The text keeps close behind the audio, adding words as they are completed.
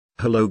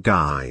Hello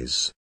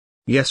guys.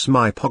 Yes,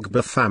 my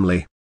Pogba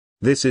family.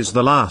 This is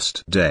the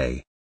last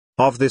day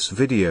of this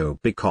video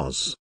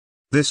because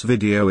this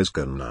video is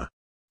gonna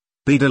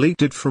be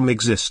deleted from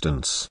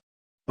existence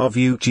of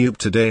YouTube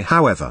today.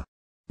 However,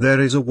 there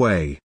is a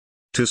way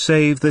to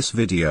save this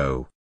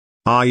video.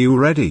 Are you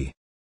ready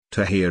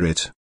to hear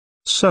it?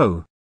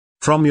 So,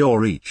 from your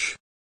reach,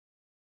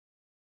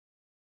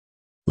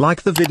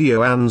 like the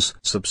video and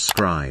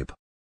subscribe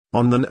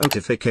on the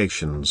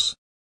notifications.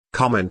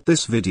 Comment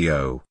this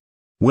video.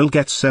 We'll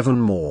get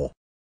 7 more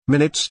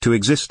minutes to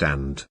exist,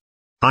 and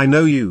I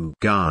know you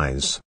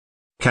guys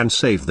can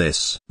save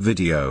this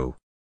video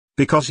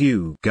because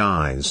you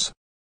guys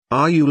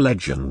are you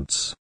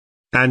legends.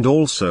 And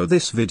also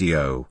this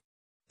video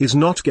is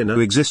not gonna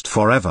exist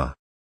forever.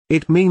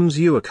 It means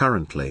you are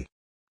currently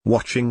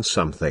watching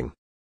something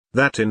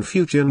that in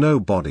future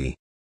nobody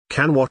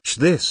can watch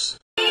this.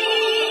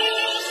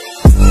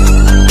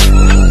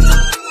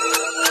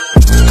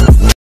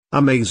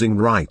 Amazing,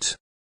 right?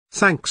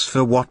 Thanks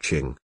for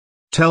watching.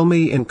 Tell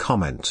me in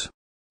comment.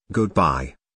 Goodbye.